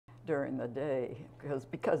during the day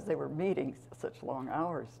because they were meeting such long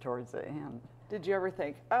hours towards the end. Did you ever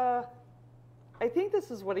think, I think this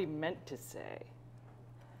is what he meant to say?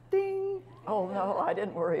 Ding. Oh no, I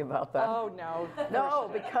didn't worry about that. Oh no. No,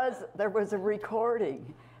 because there was a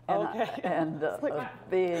recording, and Okay.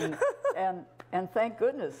 and thank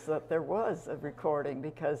goodness that there was a recording,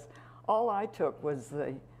 because all I took was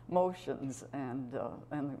the motions and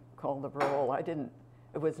called the roll. I didn't.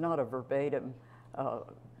 It was not a verbatim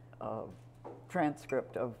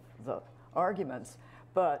transcript of the arguments,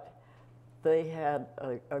 but they had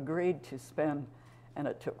agreed to spend. And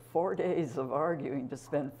it took 4 days of arguing to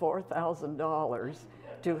spend $4,000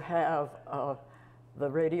 to have the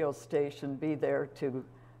radio station be there to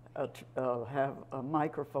have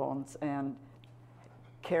microphones and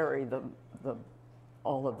carry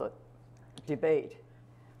all of the debate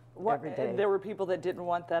every day. And there were people that didn't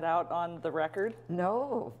want that out on the record?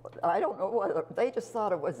 No, I don't know whether they just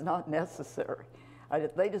thought it was not necessary.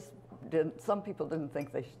 They just didn't. Some people didn't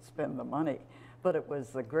think they should spend the money, but it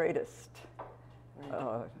was the greatest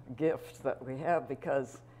gift that we have,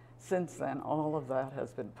 because since then all of that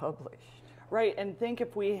has been published. Right, and think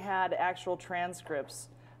if we had actual transcripts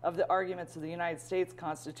of the arguments of the United States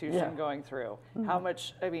Constitution going through, how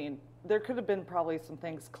much, I mean, there could have been probably some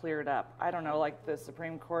things cleared up. I don't know, like the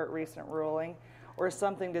Supreme Court recent ruling or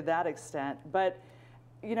something to that extent. But,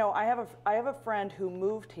 you know, I have a friend who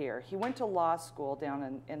moved here. He went to law school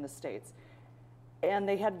down in the States. And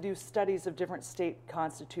they had to do studies of different state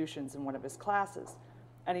constitutions in one of his classes.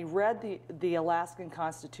 And he read the Alaskan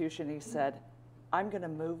Constitution. He said, I'm going to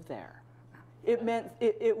move there. It meant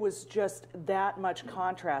it was just that much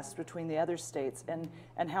contrast between the other states and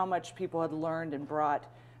how much people had learned and brought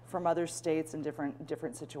from other states in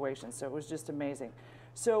different situations. So it was just amazing.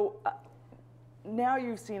 So now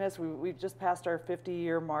you've seen us. We've just passed our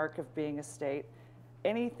 50-year mark of being a state.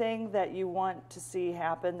 Anything that you want to see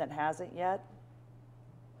happen that hasn't yet?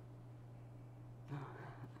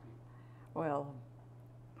 Well,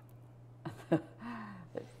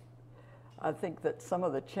 I think that some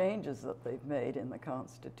of the changes that they've made in the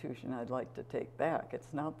Constitution I'd like to take back.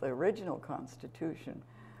 It's not the original Constitution.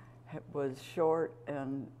 It was short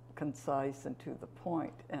and concise and to the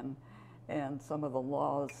point, and some of the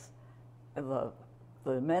laws, the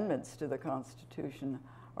amendments to the Constitution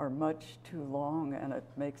are much too long, and it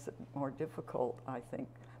makes it more difficult, I think.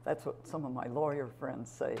 That's what some of my lawyer friends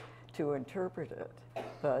say, to interpret it.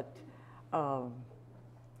 But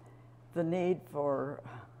the need for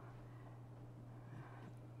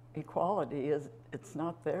equality it's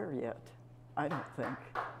not there yet, I don't think.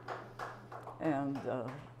 And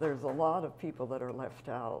there's a lot of people that are left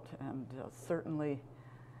out, and certainly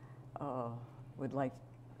would like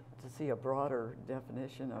to see a broader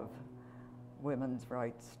definition of women's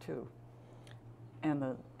rights too. And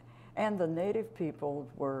the Native people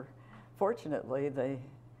were, fortunately,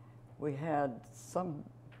 we had some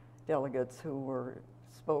delegates who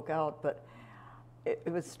spoke out, but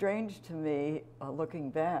it was strange to me,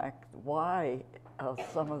 looking back, why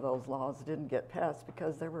some of those laws didn't get passed,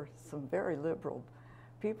 because there were some very liberal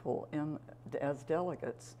people as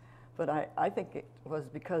delegates. But I think it was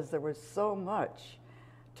because there was so much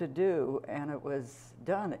to do, and it was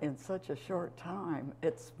done in such a short time.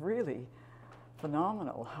 It's really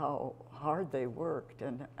phenomenal how hard they worked,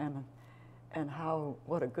 and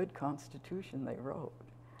what a good Constitution they wrote.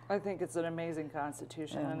 I think it's an amazing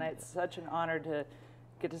Constitution, and it's such an honor to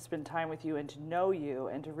get to spend time with you and to know you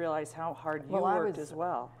and to realize how hard you worked as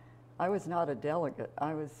well. I was not a delegate.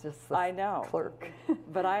 I was just the clerk.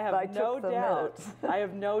 But I have no doubt. I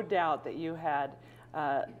have no doubt that you had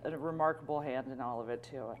a remarkable hand in all of it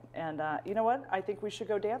too. And you know what? I think we should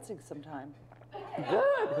go dancing sometime.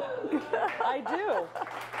 Good. I do.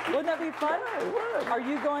 Wouldn't that be fun? Yeah, it would. Are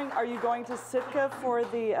you going to Sitka for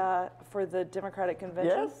the Democratic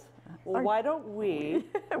Convention? Yes. Well, why don't we?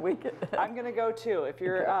 We could. I'm going to go too. If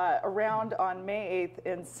you're around on May 8th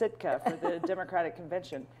in Sitka for the Democratic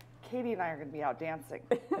Convention, Katie and I are going to be out dancing.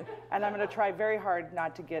 And I'm going to try very hard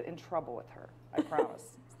not to get in trouble with her. I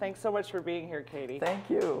promise. Thanks so much for being here, Katie. Thank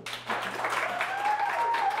you.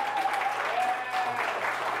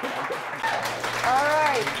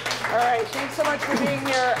 All right. Thanks so much for being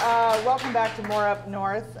here. Welcome back to More Up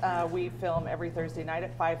North. We film every Thursday night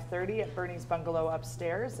at 5:30 at Bernie's Bungalow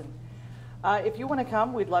upstairs. And if you want to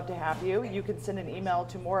come, we'd love to have you. You can send an email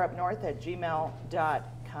to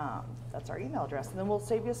moreupnorth@gmail.com. That's our email address, and then we'll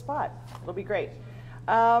save you a spot. It'll be great.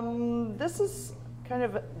 This is kind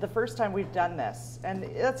of the first time we've done this, and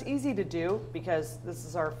that's easy to do because this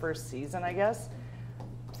is our first season, I guess.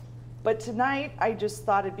 But tonight, I just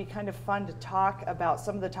thought it'd be kind of fun to talk about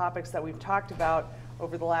some of the topics that we've talked about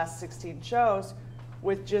over the last 16 shows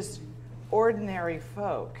with just ordinary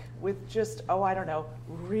folk, with just, oh, I don't know,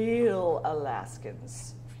 real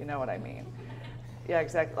Alaskans, if you know what I mean. Yeah,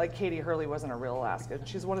 exactly. Like Katie Hurley wasn't a real Alaskan.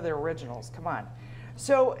 She's one of the originals. Come on.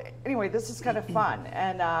 So anyway, this is kind of fun.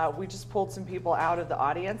 And we just pulled some people out of the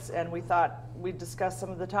audience, and we thought we'd discuss some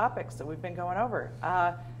of the topics that we've been going over.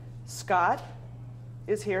 Scott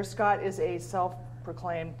is here. Scott is a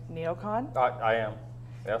self-proclaimed neocon. I am,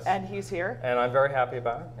 yes. And he's here. And I'm very happy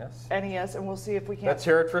about it, yes. And he is, and we'll see if we can. Let's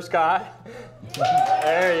hear it for Scott.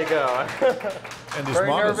 There you go. And he's very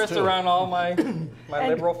modest, nervous too. around all my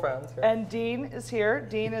liberal friends here. And Dean is here.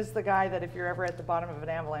 Dean is the guy that if you're ever at the bottom of an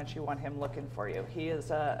avalanche, you want him looking for you. He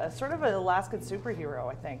is a sort of an Alaskan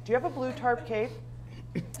superhero, I think. Do you have a blue tarp cape?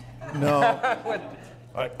 No.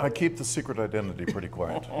 I keep the secret identity pretty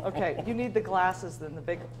quiet. Okay, you need the glasses then, the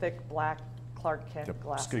big, thick, black Clark Kent Yep.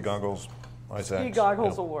 glasses. Ski goggles, ice axe. Ski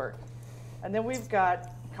goggles yeah. will work. And then we've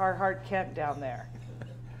got Carhart Kent down there,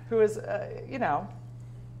 who is, you know.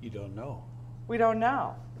 You don't know. We don't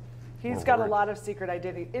know. He's We're got a worried. lot of secret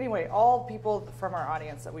identity. Anyway, all people from our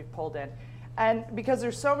audience that we've pulled in. And because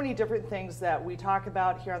there's so many different things that we talk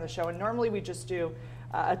about here on the show, and normally we just do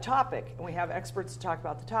a topic, and we have experts to talk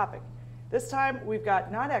about the topic. This time, we've got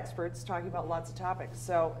non-experts talking about lots of topics,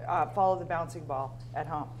 so follow the bouncing ball at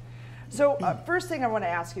home. So first thing I want to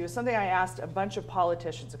ask you is something I asked a bunch of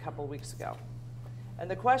politicians a couple weeks ago. And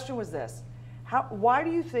the question was this: why do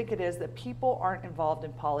you think it is that people aren't involved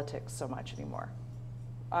in politics so much anymore?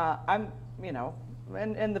 You know,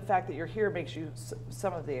 and the fact that you're here makes you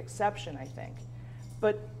some of the exception, I think.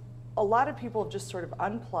 But a lot of people have just sort of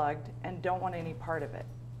unplugged and don't want any part of it.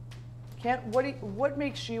 What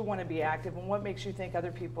makes you want to be active, and what makes you think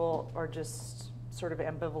other people are just sort of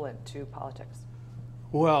ambivalent to politics?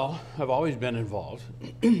 Well, I've always been involved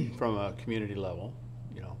from a community level,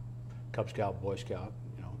 you know, Cub Scout, Boy Scout,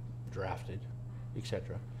 you know, drafted,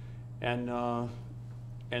 etc. And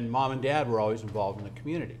Mom and Dad were always involved in the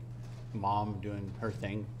community. Mom doing her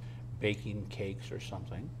thing, baking cakes or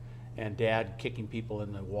something, and Dad kicking people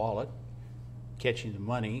in the wallet, catching the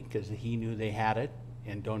money because he knew they had it,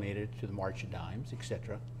 and donated it to the March of Dimes,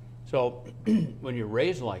 etc. So when you're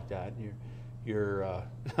raised like that, you're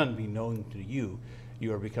unbeknown to you,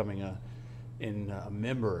 you are becoming a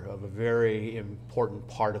member of a very important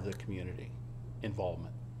part of the community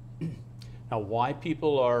involvement. Now, why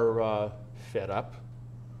people are fed up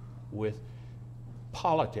with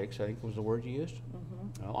politics, I think was the word you used.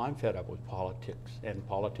 Mm-hmm. Well, I'm fed up with politics and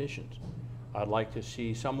politicians. I'd like to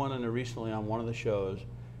see someone recently on one of the shows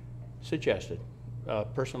suggested, a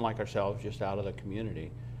person like ourselves, just out of the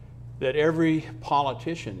community, that every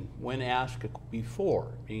politician, when asked before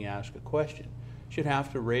being asked a question, should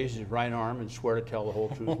have to raise his right arm and swear to tell the whole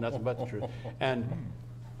truth, nothing but the truth. And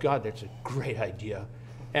God, that's a great idea.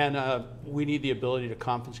 And we need the ability to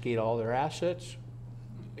confiscate all their assets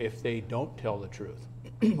if they don't tell the truth.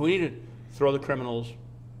 We need to throw the criminals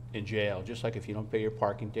in jail, just like if you don't pay your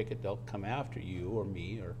parking ticket, they'll come after you or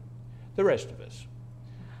me or the rest of us.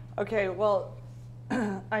 Okay, well,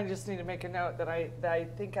 I just need to make a note that I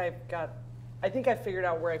think I figured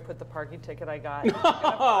out where I put the parking ticket I got.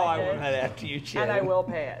 Oh, I want that to you, Jen. And I will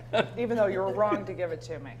pay it, even though you were wrong to give it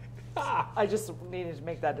to me. I just needed to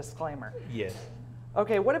make that disclaimer. Yes.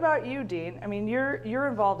 Okay, what about you, Dean? I mean, you're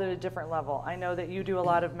involved at a different level. I know that you do a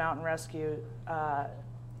lot of mountain rescue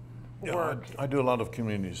work. I do a lot of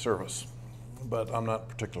community service, but I'm not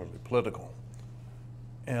particularly political.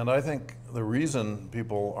 And I think the reason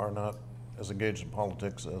people are not as engaged in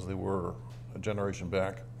politics as they were a generation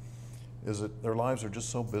back is that their lives are just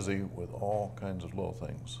so busy with all kinds of little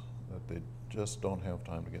things that they just don't have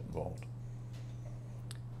time to get involved.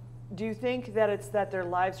 Do you think that it's that their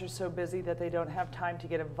lives are so busy that they don't have time to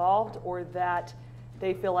get involved, or that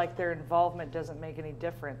they feel like their involvement doesn't make any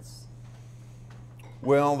difference?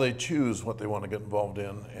 Well, they choose what they want to get involved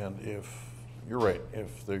in, and if, you're right,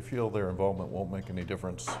 if they feel their involvement won't make any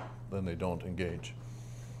difference, then they don't engage.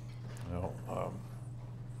 You know,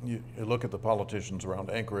 you look at the politicians around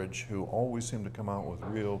Anchorage who always seem to come out with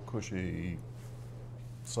real cushy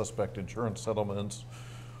suspect insurance settlements,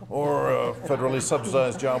 or a federally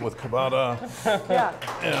subsidized job with Cabada. Yeah.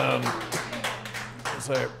 And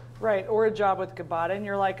say, Right, or a job with Cabada, and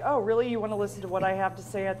you're like, oh, really? You want to listen to what I have to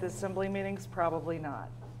say at the assembly meetings? Probably not.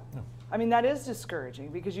 No. I mean, that is discouraging,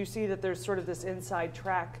 because you see that there's sort of this inside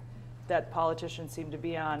track that politicians seem to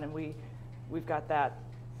be on, and we've got that.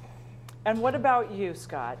 And what about you,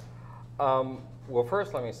 Scott? Well,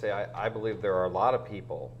 first let me say I believe there are a lot of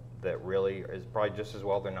people that really is probably just as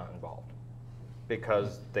well they're not involved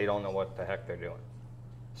because they don't know what the heck they're doing.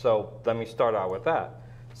 So let me start out with that.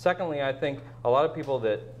 Secondly, I think a lot of people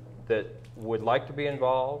that would like to be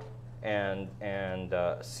involved and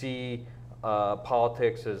see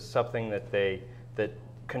politics as something that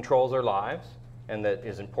controls their lives and that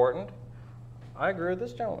is important. I agree with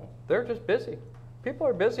this gentleman. They're just busy. People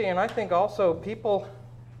are busy, and I think also people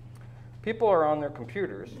are on their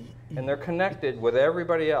computers and they're connected with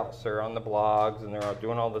everybody else. They're on the blogs and they're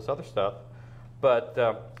doing all this other stuff, but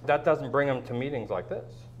that doesn't bring them to meetings like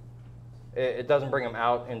this. It doesn't bring them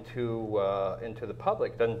out into the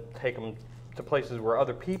public. It doesn't take them to places where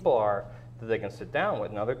other people are that they can sit down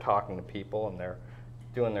with. Now they're talking to people and they're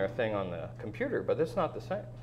doing their thing on the computer, but it's not the same.